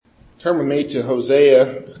Turn with me to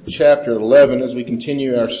Hosea chapter 11 as we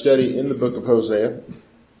continue our study in the book of Hosea.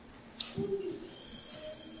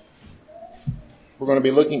 We're going to be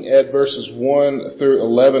looking at verses 1 through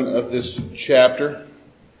 11 of this chapter.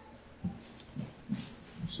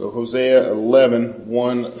 So Hosea 11,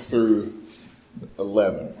 1 through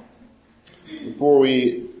 11. Before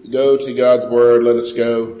we go to God's word, let us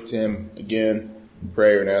go to Him again in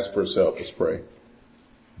prayer and ask for His help. Let's pray.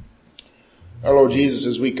 Our Lord Jesus,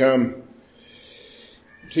 as we come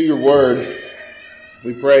to your word,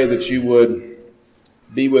 we pray that you would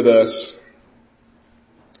be with us,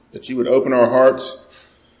 that you would open our hearts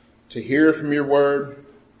to hear from your word,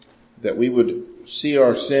 that we would see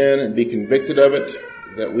our sin and be convicted of it,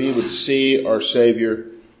 that we would see our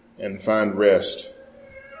Savior and find rest.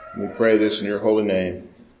 And we pray this in your holy name.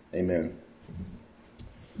 Amen.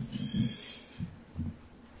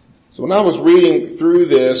 So when I was reading through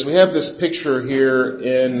this, we have this picture here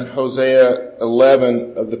in Hosea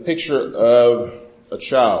 11 of the picture of a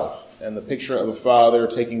child and the picture of a father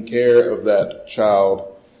taking care of that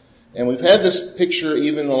child. And we've had this picture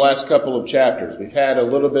even in the last couple of chapters. We've had a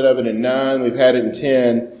little bit of it in 9, we've had it in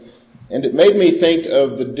 10. And it made me think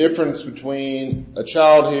of the difference between a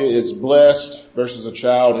child who is blessed versus a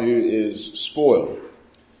child who is spoiled.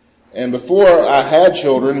 And before I had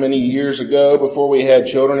children, many years ago, before we had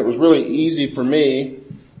children, it was really easy for me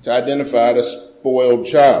to identify a spoiled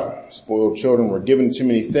child. Spoiled children were given too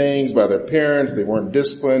many things by their parents, they weren't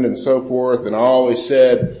disciplined and so forth, and I always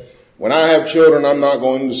said, when I have children, I'm not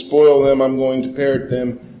going to spoil them, I'm going to parent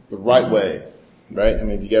them the right way. Right? I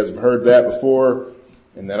mean, you guys have heard that before,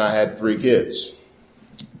 and then I had 3 kids.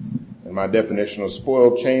 And my definition of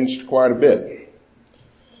spoiled changed quite a bit.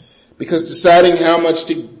 Because deciding how much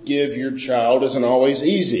to give your child isn't always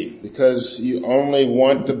easy, because you only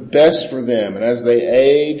want the best for them. And as they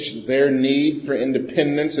age, their need for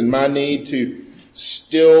independence and my need to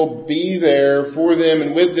still be there for them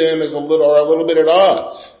and with them are a little bit at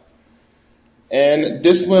odds. And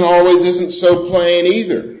discipline always isn't so plain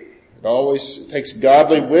either. It always takes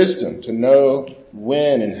godly wisdom to know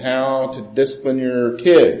when and how to discipline your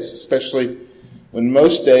kids, especially when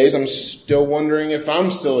most days I'm still wondering if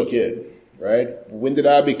I'm still a kid, right? When did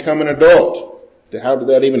I become an adult? How did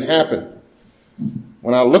that even happen?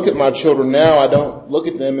 When I look at my children now, I don't look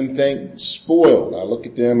at them and think spoiled. I look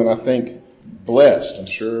at them and I think blessed. I'm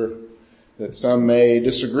sure that some may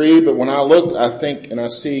disagree, but when I look, I think and I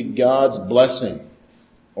see God's blessing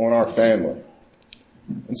on our family.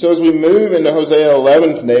 And so as we move into Hosea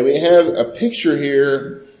 11 today, we have a picture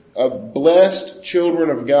here of blessed children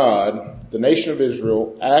of God, the nation of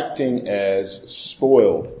Israel, acting as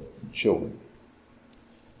spoiled children.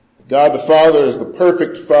 God the Father is the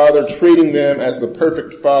perfect Father, treating them as the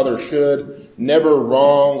perfect Father should, never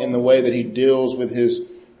wrong in the way that He deals with His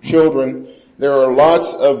children. There are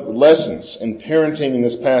lots of lessons in parenting in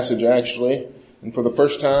this passage, actually. And for the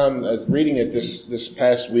first time, as reading it this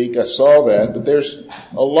past week, I saw that. But there's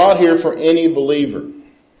a lot here for any believer,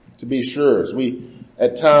 to be sure, as we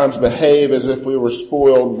at times behave as if we were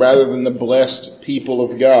spoiled rather than the blessed people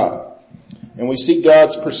of God. And we see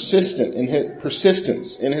God's persistence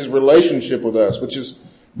in His relationship with us, which is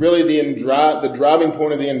really the driving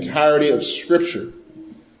point of the entirety of Scripture.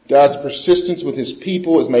 God's persistence with His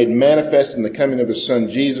people is made manifest in the coming of His Son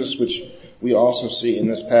Jesus, which we also see in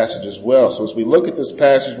this passage as well. So as we look at this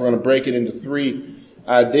passage, we're going to break it into 3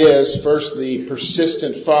 ideas. First, the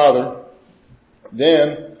persistent father,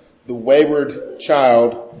 then the wayward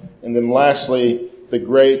child, and then lastly, the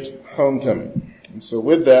great homecoming. And so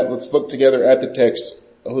with that, let's look together at the text,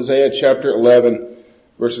 Hosea chapter 11,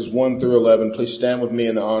 verses 1 through 11. Please stand with me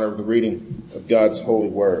in the honor of the reading of God's holy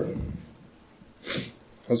word.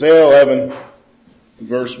 Hosea 11,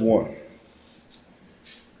 verse 1.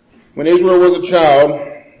 When Israel was a child,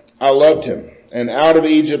 I loved him, and out of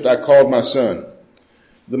Egypt I called my son.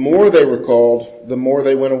 The more they were called, the more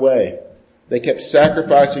they went away. They kept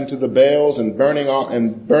sacrificing to the Baals and burning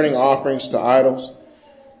offerings to idols.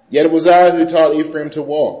 Yet it was I who taught Ephraim to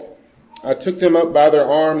walk. I took them up by their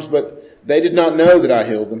arms, but they did not know that I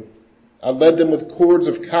healed them. I led them with cords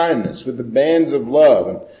of kindness, with the bands of love,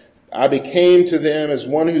 and I became to them as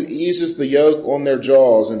one who eases the yoke on their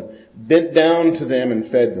jaws and bent down to them and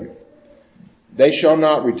fed them. They shall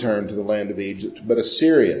not return to the land of Egypt, but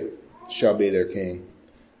Assyria shall be their king,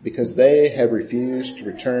 because they have refused to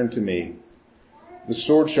return to me. The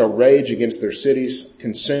sword shall rage against their cities,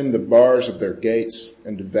 consume the bars of their gates,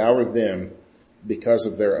 and devour them because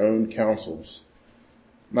of their own counsels.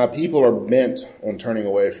 My people are bent on turning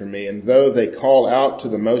away from me, and though they call out to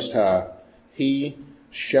the Most High, He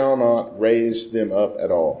shall not raise them up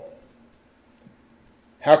at all.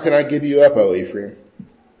 How can I give you up, O Ephraim?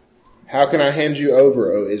 How can I hand you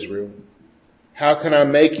over, O Israel? How can I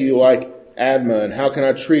make you like Admah, and how can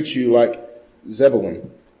I treat you like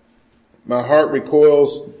Zebulun? My heart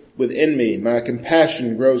recoils within me. My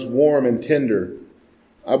compassion grows warm and tender.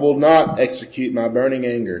 I will not execute my burning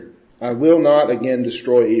anger. I will not again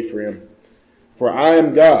destroy Ephraim. For I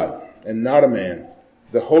am God and not a man,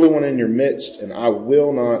 the Holy One in your midst, and I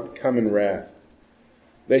will not come in wrath.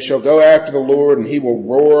 They shall go after the Lord, and he will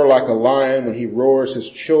roar like a lion. When he roars, his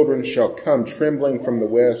children shall come trembling from the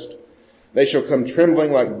west. They shall come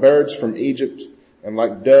trembling like birds from Egypt, and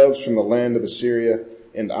like doves from the land of Assyria,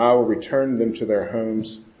 and I will return them to their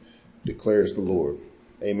homes, declares the Lord.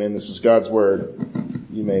 Amen. This is God's word.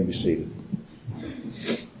 You may be seated.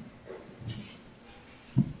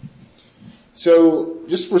 So,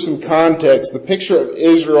 just for some context, the picture of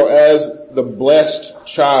Israel as the blessed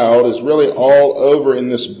child is really all over in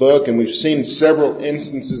this book, and we've seen several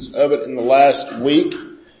instances of it in the last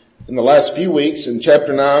few weeks. In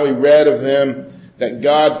chapter 9, we read of them that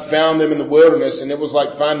God found them in the wilderness, and it was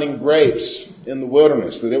like finding grapes in the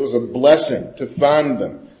wilderness, that it was a blessing to find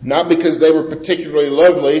them. Not because they were particularly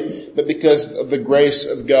lovely, but because of the grace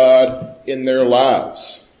of God in their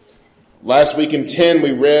lives. Last week in 10,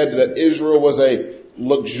 we read that Israel was a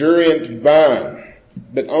luxuriant vine,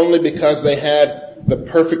 but only because they had the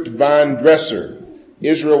perfect vine dresser.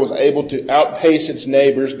 Israel was able to outpace its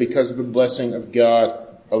neighbors because of the blessing of God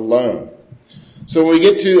alone. So when we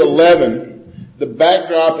get to 11, the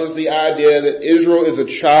backdrop is the idea that Israel is a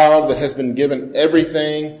child that has been given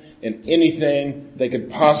everything and anything they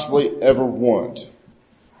could possibly ever want.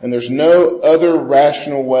 And there's no other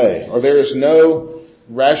rational way, or there is no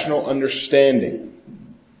rational understanding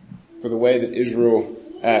for the way that Israel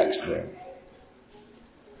acts then.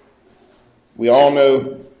 We all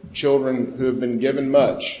know children who have been given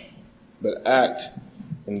much, but act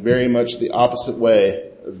in very much the opposite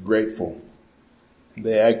way of grateful.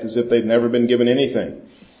 They act as if they've never been given anything,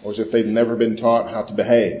 or as if they've never been taught how to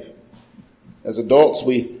behave. As adults,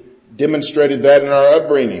 we demonstrated that in our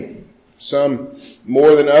upbringing, some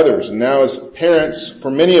more than others. And now as parents,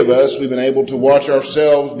 for many of us, we've been able to watch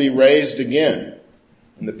ourselves be raised again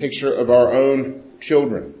in the picture of our own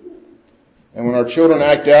children. And when our children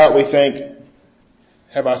act out, we think,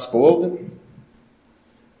 have I spoiled them?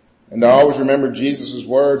 And I always remember Jesus'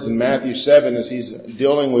 words in Matthew 7 as he's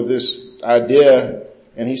dealing with this idea,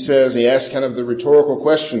 and he asks kind of the rhetorical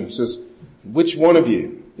question, he says, which one of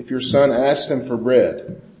you, if your son asks him for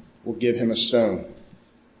bread, will give him a stone?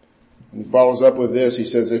 And he follows up with this, he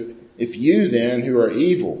says, if you then who are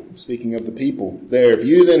evil, speaking of the people there, if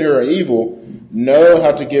you then who are evil know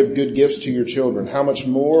how to give good gifts to your children, how much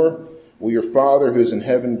more will your Father who is in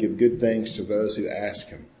heaven give good things to those who ask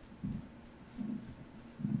him?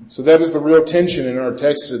 So that is the real tension in our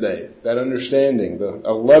text today, that understanding,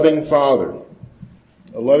 a loving Father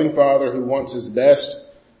who wants the best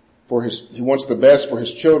for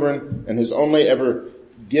his children, and has only ever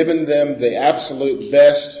given them the absolute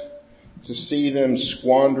best to see them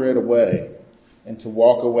squander it away and to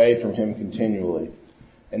walk away from him continually.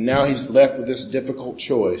 And now he's left with this difficult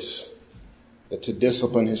choice that to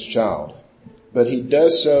discipline his child. But he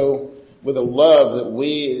does so with a love that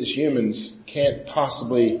we as humans can't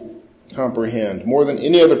possibly comprehend. More than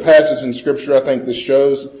any other passage in Scripture, I think this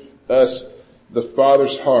shows us the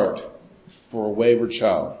Father's heart for a wayward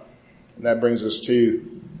child. And that brings us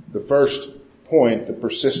to the first point, the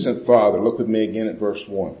persistent father. Look with me again at verse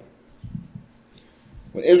 1.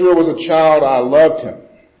 When Israel was a child, I loved him,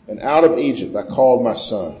 and out of Egypt I called my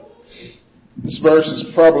son. This verse is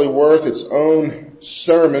probably worth its own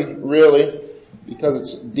sermon, really, because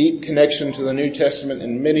it's a deep connection to the New Testament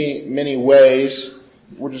in many, many ways.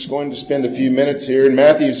 We're just going to spend a few minutes here. In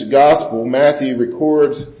Matthew's Gospel, Matthew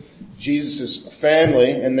records Jesus'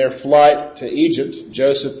 family and their flight to Egypt,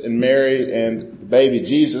 Joseph and Mary and the baby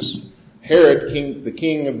Jesus. Herod, the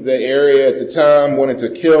king of the area at the time, wanted to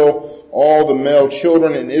kill all the male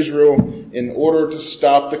children in Israel in order to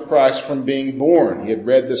stop the Christ from being born. He had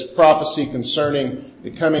read this prophecy concerning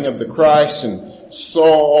the coming of the Christ and saw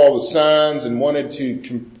all the signs and wanted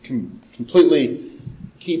to completely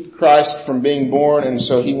keep Christ from being born, and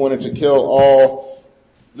so he wanted to kill all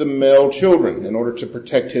the male children in order to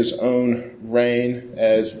protect his own reign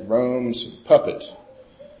as Rome's puppet.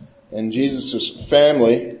 And Jesus'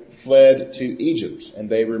 family fled to Egypt, and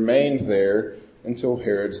they remained there until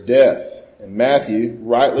Herod's death. And Matthew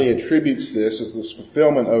rightly attributes this as this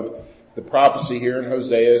fulfillment of the prophecy here in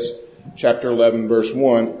Hosea's chapter 11 verse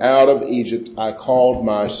 1, out of Egypt I called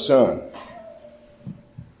my son.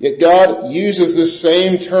 Yet God uses this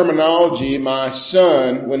same terminology, my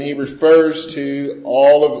son, when he refers to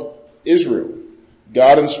all of Israel.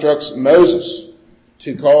 God instructs Moses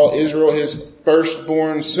to call Israel his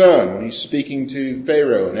firstborn son when he's speaking to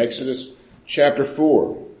Pharaoh in Exodus chapter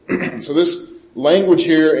 4. So this language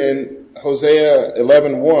here in Hosea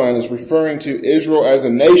 11:1 is referring to Israel as a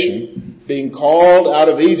nation being called out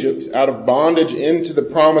of Egypt, out of bondage into the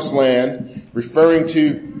promised land, referring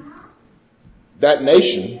to that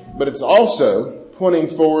nation, but it's also pointing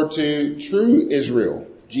forward to true Israel,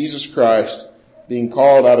 Jesus Christ, being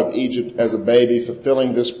called out of Egypt as a baby,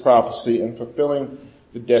 fulfilling this prophecy and fulfilling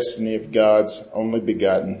the destiny of God's only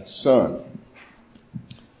begotten Son.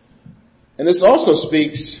 And this also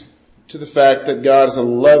speaks to the fact that God is a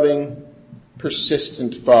loving,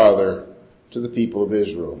 persistent Father to the people of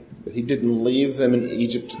Israel. That he didn't leave them in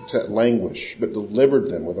Egypt to languish, but delivered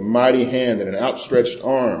them with a mighty hand and an outstretched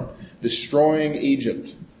arm, destroying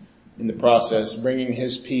Egypt in the process, bringing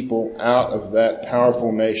his people out of that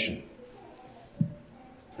powerful nation.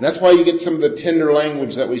 And that's why you get some of the tender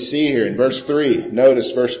language that we see here in verse 3.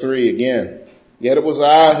 Notice verse 3 again. Yet it was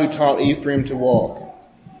I who taught Ephraim to walk.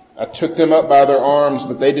 I took them up by their arms,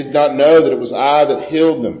 but they did not know that it was I that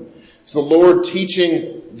healed them. It's the Lord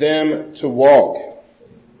teaching them to walk,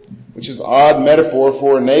 which is an odd metaphor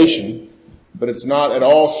for a nation, but it's not at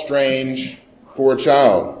all strange for a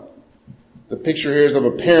child. The picture here is of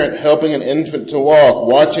a parent helping an infant to walk,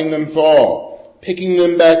 watching them fall, picking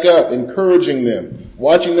them back up, encouraging them,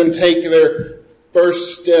 watching them take their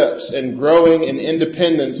first steps and growing in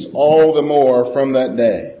independence all the more from that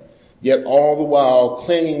day, yet all the while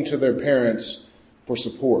clinging to their parents for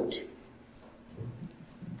support.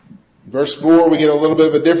 Verse 4, we get a little bit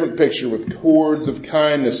of a different picture with cords of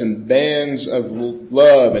kindness and bands of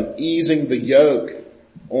love and easing the yoke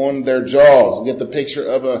on their jaws. We get the picture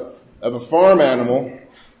of a farm animal,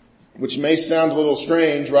 which may sound a little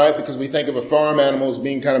strange, right? Because we think of a farm animal as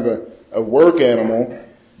being kind of a work animal.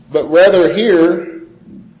 But rather here,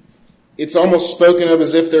 it's almost spoken of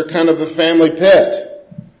as if they're kind of a family pet.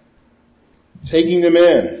 Taking them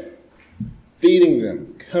in, feeding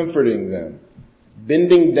them, comforting them,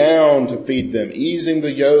 bending down to feed them, easing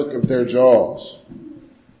the yoke of their jaws.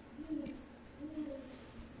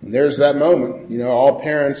 And there's that moment. You know, all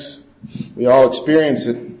parents, we all experience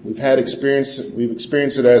it. We've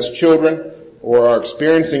experienced it as children or are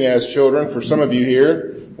experiencing as children for some of you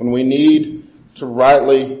here when we need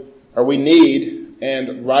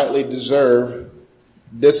and rightly deserve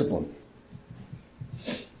discipline.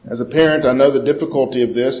 As a parent, I know the difficulty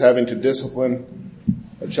of this, having to discipline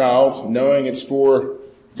a child, knowing it's for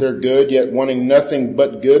their good, yet wanting nothing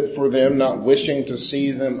but good for them, not wishing to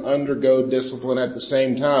see them undergo discipline at the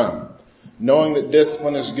same time. Knowing that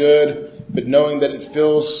discipline is good, but knowing that it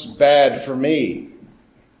feels bad for me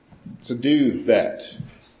to do that.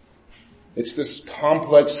 It's this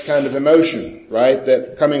complex kind of emotion, right?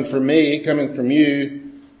 That coming from me, coming from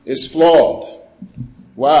you, is flawed.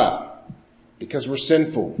 Why? Because we're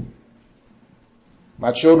sinful.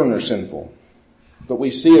 My children are sinful. But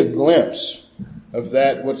we see a glimpse of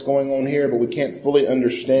that, what's going on here, but we can't fully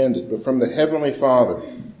understand it. But from the Heavenly Father,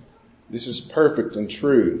 this is perfect and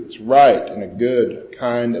true. It's right and a good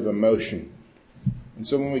kind of emotion. And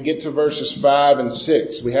so when we get to verses 5 and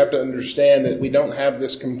 6, we have to understand that we don't have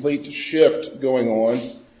this complete shift going on,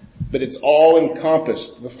 but it's all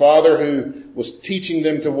encompassed. The Father who was teaching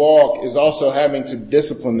them to walk is also having to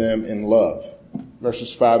discipline them in love.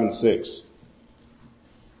 Verses 5 and 6.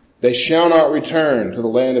 They shall not return to the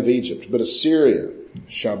land of Egypt, but Assyria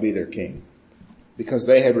shall be their king, because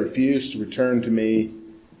they have refused to return to me.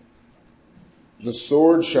 The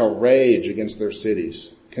sword shall rage against their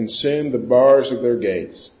cities, consume the bars of their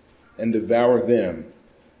gates, and devour them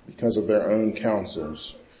because of their own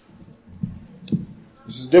counsels.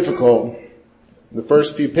 This is difficult. In the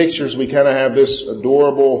first few pictures, we kind of have this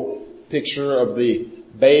adorable picture of the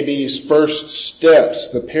baby's first steps,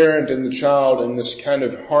 the parent and the child in this kind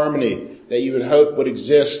of harmony that you would hope would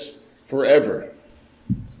exist forever.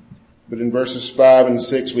 But in verses 5 and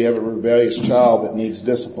 6, we have a rebellious child that needs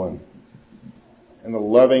discipline, and the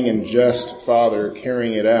loving and just father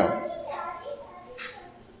carrying it out.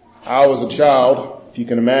 I was a child, if you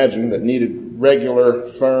can imagine, that needed regular,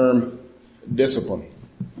 firm discipline.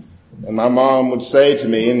 And my mom would say to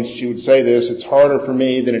me, and she would say this, it's harder for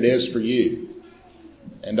me than it is for you.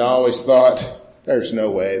 And I always thought, there's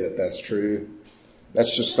no way that that's true.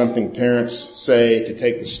 That's just something parents say to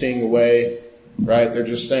take the sting away, right? They're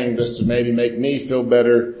just saying this to maybe make me feel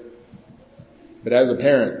better. But as a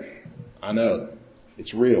parent, I know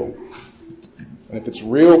it's real. And if it's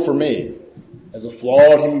real for me, as a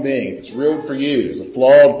flawed human being, if it's real for you as a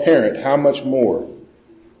flawed parent, how much more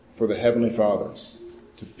for the Heavenly Father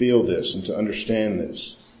to feel this and to understand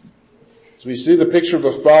this? So we see the picture of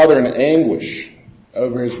a father in anguish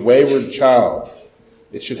over his wayward child.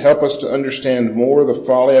 It should help us to understand more the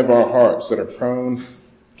folly of our hearts that are prone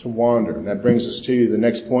to wander. And that brings us to the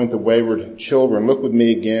next point, the wayward children. Look with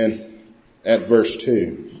me again at verse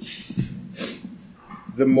 2.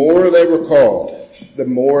 The more they were called, the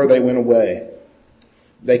more they went away.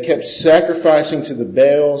 They kept sacrificing to the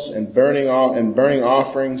Baals and burning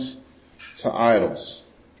offerings to idols.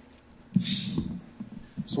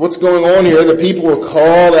 So what's going on here? The people were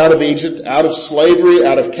called out of Egypt, out of slavery,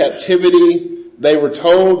 out of captivity. They were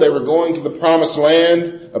told they were going to the promised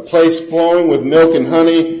land, a place flowing with milk and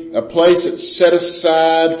honey, a place that's set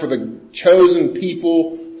aside for the chosen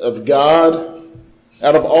people of God.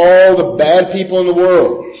 Out of all the bad people in the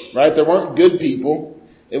world, right? There weren't good people.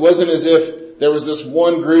 It wasn't as if there was this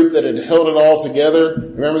one group that had held it all together.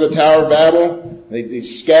 Remember the Tower of Babel? They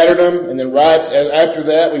scattered them, and then right after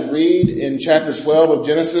that we read in chapter 12 of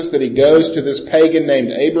Genesis that he goes to this pagan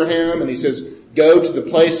named Abraham, and he says, go to the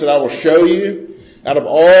place that I will show you. Out of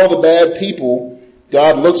all the bad people,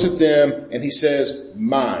 God looks at them and he says,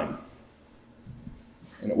 mine.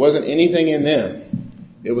 And it wasn't anything in them.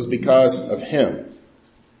 It was because of him.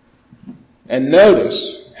 And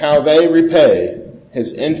notice how they repay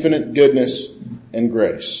his infinite goodness and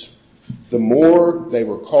grace. The more they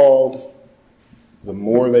were called, the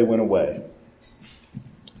more they went away.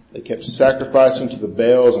 They kept sacrificing to the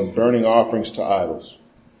Baals and burning offerings to idols.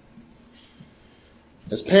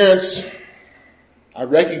 As parents, I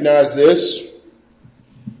recognize this.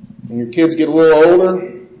 When your kids get a little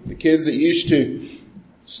older, the kids that used to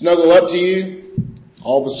snuggle up to you,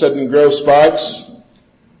 all of a sudden grow spikes,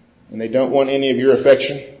 and they don't want any of your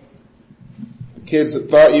affection. The kids that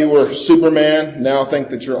thought you were Superman now think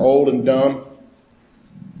that you're old and dumb.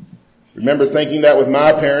 Remember thinking that with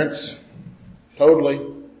my parents, totally,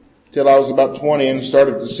 till I was about 20 and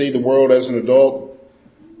started to see the world as an adult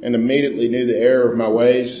and immediately knew the error of my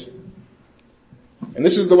ways. And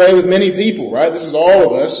this is the way with many people, right? This is all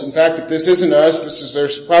of us. In fact, if this isn't us,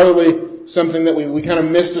 there's probably something that we kind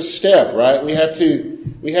of missed a step, right? We have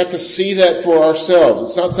to see that for ourselves.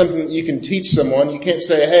 It's not something that you can teach someone. You can't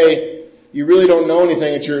say, hey, you really don't know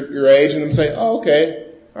anything at your age, and then say, oh, okay.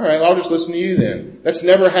 All right, I'll just listen to you then. That's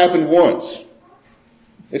never happened once.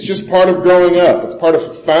 It's just part of growing up. It's part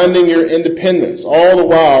of finding your independence. All the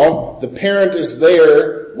while, the parent is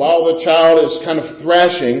there while the child is kind of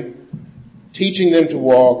thrashing, teaching them to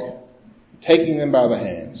walk, taking them by the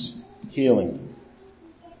hands, healing them.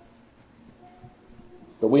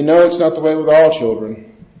 But we know it's not the way with all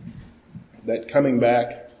children, that coming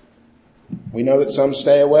back, we know that some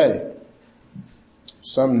stay away.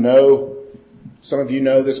 Some of you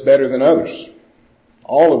know this better than others.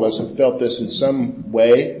 All of us have felt this in some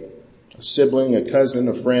way. A sibling, a cousin,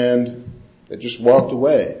 a friend that just walked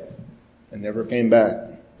away and never came back.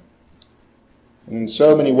 And in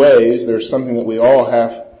so many ways, there's something that we all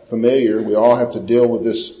have familiar. We all have to deal with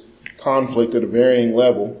this conflict at a varying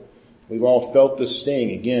level. We've all felt the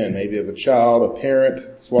sting again, maybe of a child, a parent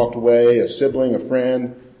that's walked away, a sibling, a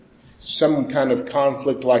friend. Some kind of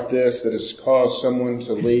conflict like this that has caused someone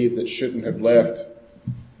to leave that shouldn't have left,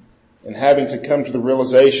 and having to come to the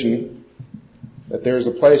realization that there's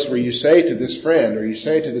a place where you say to this friend or you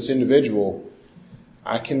say to this individual,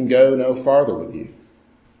 I can go no farther with you.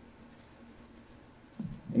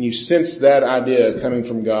 And you sense that idea coming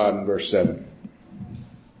from God in verse 7.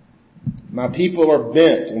 My people are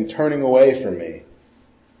bent on turning away from me,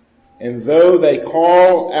 and though they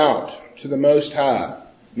call out to the Most High,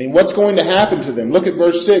 I mean, what's going to happen to them? Look at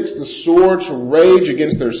verse 6. The sword shall rage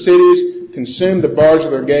against their cities, consume the bars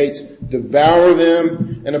of their gates, devour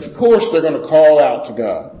them, and of course they're going to call out to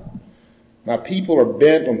God. My people are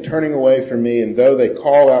bent on turning away from me, and though they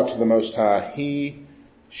call out to the Most High, he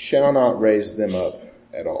shall not raise them up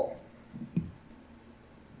at all.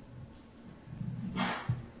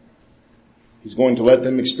 He's going to let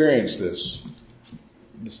them experience this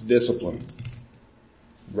discipline,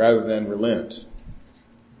 rather than relent.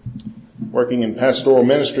 Working in pastoral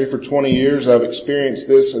ministry for 20 years, I've experienced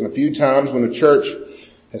this and a few times when a church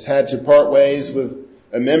has had to part ways with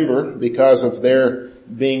a member because of their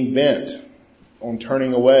being bent on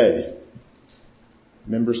turning away.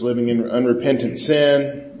 Members living in unrepentant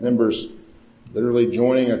sin, members literally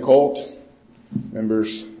joining a cult,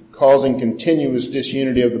 members causing continuous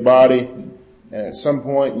disunity of the body, and at some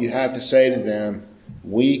point you have to say to them,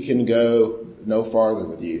 we can go no farther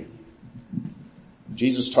with you.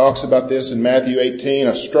 Jesus talks about this in Matthew 18.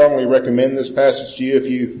 I strongly recommend this passage to you if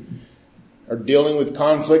you are dealing with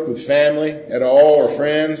conflict with family at all or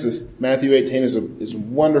friends, this Matthew 18 is a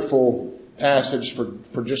wonderful passage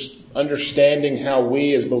for just understanding how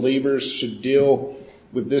we as believers should deal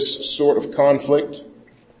with this sort of conflict.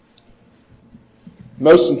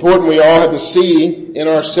 Most important, we all have to see in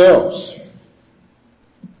ourselves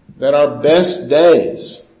that our best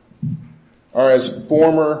days are as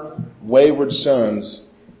former wayward sons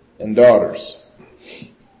and daughters.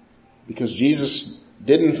 Because Jesus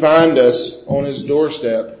didn't find us on his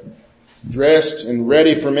doorstep, dressed and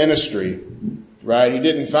ready for ministry, right? He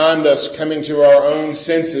didn't find us coming to our own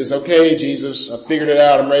senses. Okay, Jesus, I figured it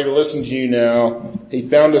out. I'm ready to listen to you now. He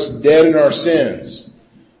found us dead in our sins,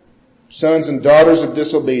 sons and daughters of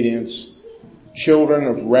disobedience, children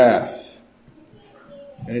of wrath.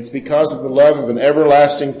 And it's because of the love of an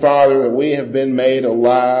everlasting Father that we have been made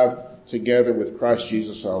alive together with Christ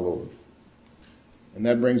Jesus our Lord. And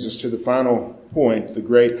that brings us to the final point, the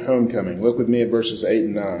great homecoming. Look with me at verses 8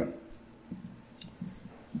 and 9.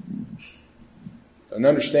 And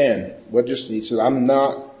understand what he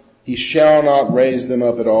says, he shall not raise them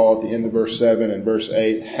up at all at the end of verse 7 and verse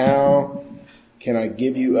 8. How can I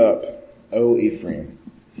give you up, O Ephraim?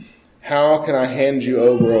 How can I hand you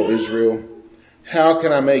over, O Israel? How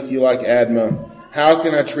can I make you like Admah? How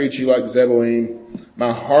can I treat you like Zeboim?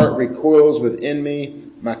 My heart recoils within me.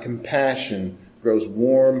 My compassion grows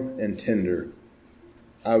warm and tender.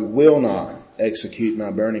 I will not execute my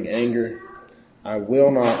burning anger. I will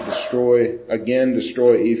not destroy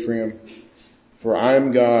Ephraim, for I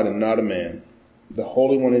am God and not a man, the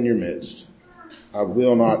Holy One in your midst. I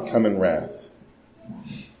will not come in wrath.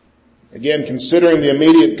 Again, considering the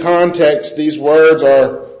immediate context, these words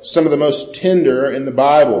are some of the most tender in the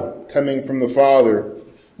Bible, coming from the Father.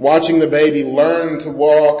 Watching the baby learn to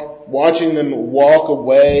walk, watching them walk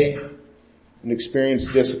away and experience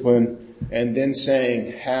discipline, and then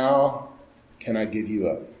saying, how can I give you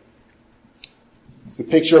up? It's the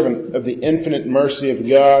picture of the infinite mercy of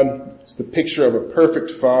God. It's the picture of a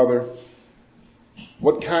perfect Father.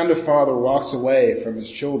 What kind of father walks away from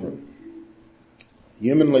his children?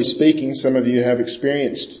 Humanly speaking, some of you have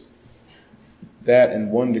experienced that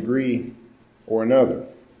in one degree or another.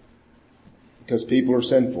 Because people are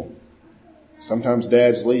sinful. Sometimes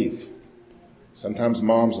dads leave. Sometimes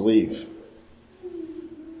moms leave.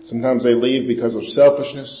 Sometimes they leave because of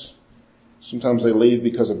selfishness. Sometimes they leave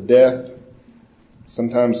because of death.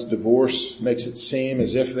 Sometimes divorce makes it seem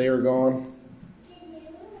as if they are gone.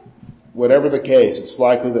 Whatever the case, it's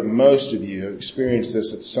likely that most of you have experienced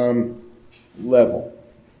this at some level.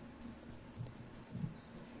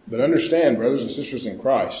 But understand, brothers and sisters in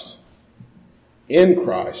Christ,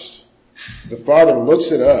 the Father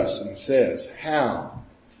looks at us and says, how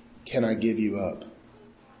can I give you up?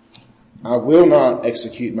 I will not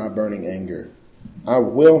execute my burning anger. I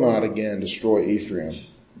will not again destroy Ephraim.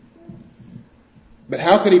 But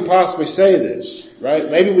how could he possibly say this, right?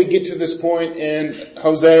 Maybe we get to this point in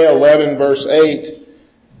Hosea 11 verse 8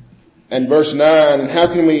 and verse 9, and how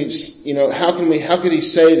could he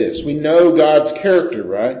say this? We know God's character,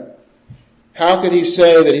 right? How could he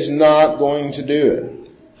say that he's not going to do it?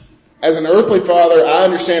 As an earthly father, I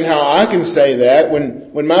understand how I can say that.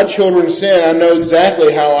 When my children sin, I know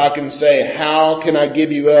exactly how I can say, how can I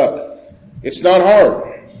give you up? It's not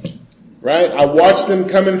hard, right? I watch them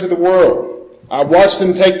come into the world. I watch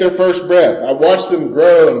them take their first breath. I watch them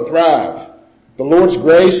grow and thrive. The Lord's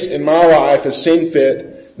grace in my life has seen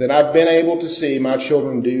fit that I've been able to see my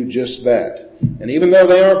children do just that. And even though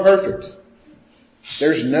they aren't perfect,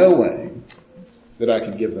 there's no way that I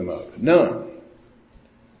can give them up. None.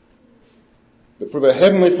 But for the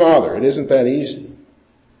Heavenly Father, it isn't that easy.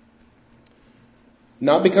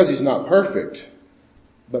 Not because he's not perfect,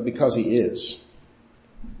 but because he is.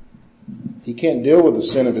 He can't deal with the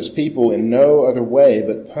sin of his people in no other way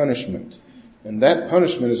but punishment. And that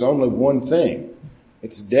punishment is only one thing.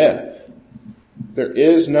 It's death. There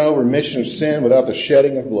is no remission of sin without the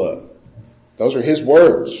shedding of blood. Those are his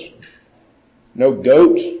words. No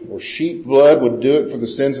goat or sheep blood would do it for the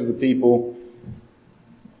sins of the people.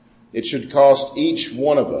 It should cost each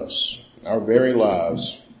one of us our very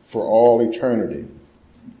lives for all eternity.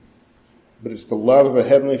 But it's the love of a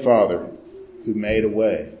Heavenly Father who made a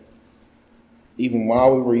way. Even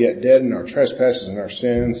while we were yet dead in our trespasses and our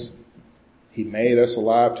sins, he made us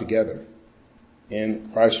alive together in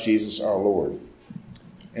Christ Jesus our Lord.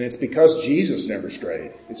 And it's because Jesus never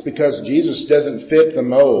strayed. It's because Jesus doesn't fit the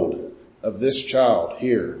mold of this child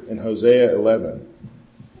here in Hosea 11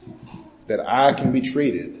 that I can be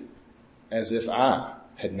treated as if I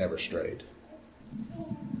had never strayed.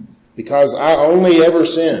 Because I only ever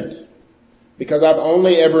sinned. Because I've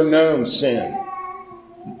only ever known sin.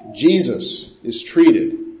 Jesus is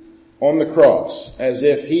treated on the cross as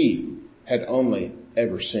if he had only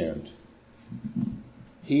ever sinned.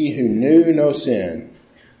 He who knew no sin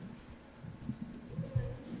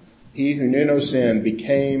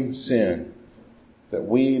became sin that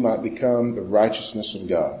we might become the righteousness of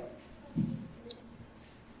God.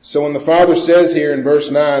 So when the Father says here in verse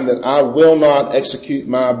 9 that I will not execute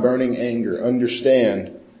my burning anger,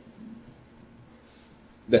 understand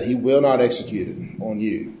that he will not execute it on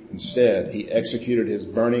you. Instead, he executed his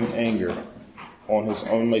burning anger on his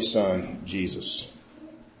only Son, Jesus.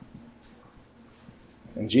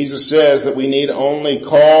 And Jesus says that we need only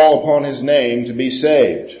call upon his name to be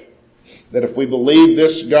saved. That if we believe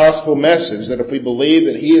this gospel message, that if we believe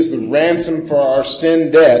that he is the ransom for our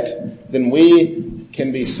sin debt, then we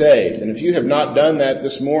can be saved. And if you have not done that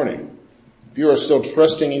this morning, if you are still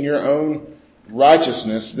trusting in your own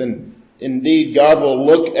righteousness, then indeed God will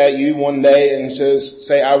look at you one day and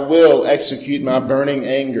say, I will execute my burning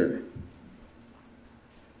anger.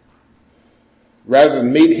 Rather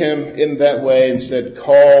than meet him in that way, instead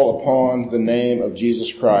call upon the name of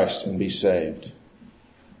Jesus Christ and be saved.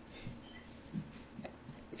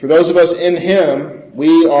 For those of us in him,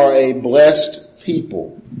 we are a blessed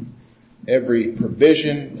people. Every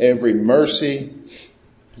provision, every mercy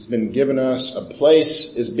has been given us. A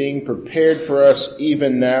place is being prepared for us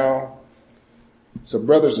even now. So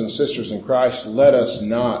brothers and sisters in Christ, let us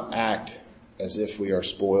not act as if we are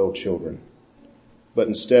spoiled children, but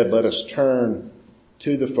instead let us turn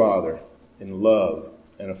to the Father in love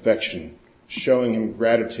and affection, showing him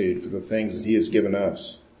gratitude for the things that he has given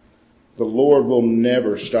us. The Lord will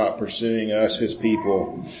never stop pursuing us, his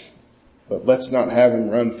people, but let's not have him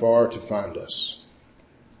run far to find us.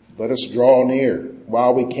 Let us draw near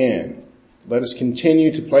while we can. Let us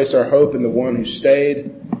continue to place our hope in the one who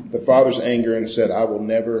stayed the Father's anger and said, I will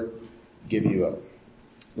never give you up.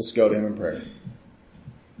 Let's go to him in prayer.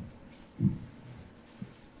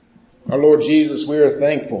 Our Lord Jesus, we are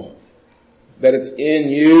thankful that it's in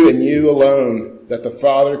you and you alone that the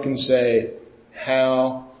Father can say,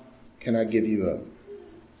 how can I give you up?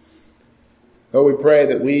 Oh, we pray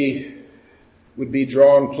that we would be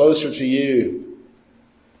drawn closer to you,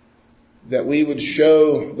 that we would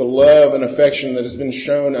show the love and affection that has been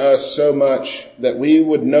shown us so much, that we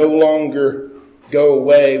would no longer go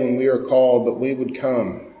away when we are called, but we would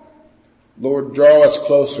come. Lord, draw us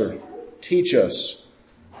closer. Teach us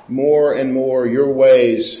more and more your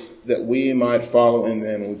ways that we might follow in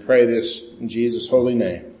them. And we pray this in Jesus' holy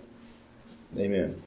name. Amen.